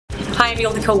Hi, I'm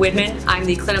Ildiko Widman. I'm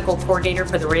the clinical coordinator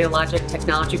for the Radiologic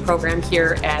Technology program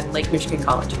here at Lake Michigan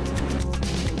College.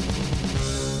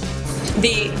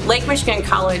 The Lake Michigan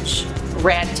College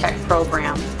Rad Tech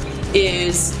program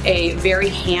is a very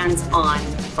hands-on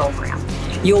program.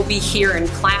 You'll be here in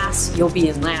class, you'll be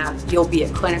in lab, you'll be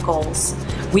at clinicals.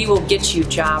 We will get you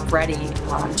job ready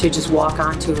to just walk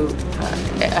onto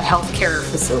a healthcare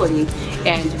facility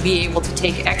and be able to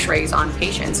take x-rays on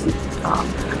patients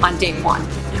on day one.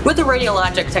 With a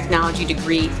radiologic technology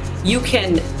degree, you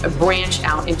can branch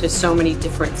out into so many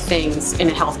different things in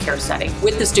a healthcare setting.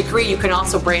 With this degree, you can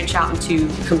also branch out into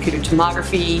computer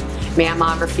tomography,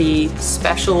 mammography,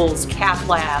 specials, cath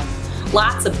lab,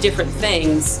 lots of different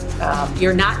things.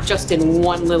 You're not just in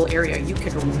one little area. You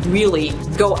can really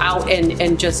go out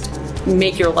and just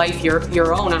make your life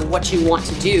your own on what you want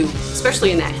to do, especially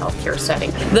in that healthcare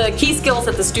setting. The key skills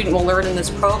that the student will learn in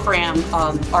this program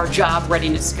are job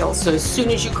readiness skills. So as soon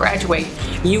as you graduate,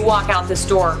 you walk out this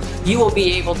door, you will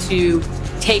be able to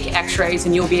take x-rays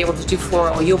and you'll be able to do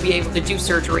fluoro, you'll be able to do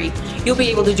surgery, you'll be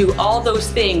able to do all those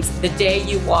things the day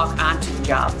you walk onto the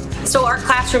job. So our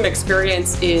classroom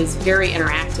experience is very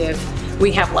interactive.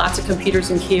 We have lots of computers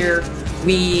in here.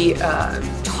 We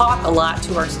talk a lot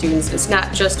to our students. It's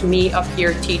not just me up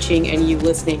here teaching and you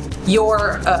listening.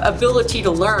 Your ability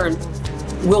to learn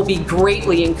will be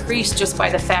greatly increased just by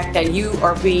the fact that you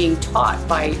are being taught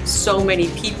by so many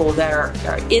people that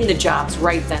are in the jobs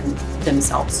right then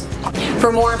themselves.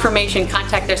 For more information,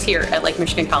 contact us here at Lake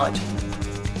Michigan College.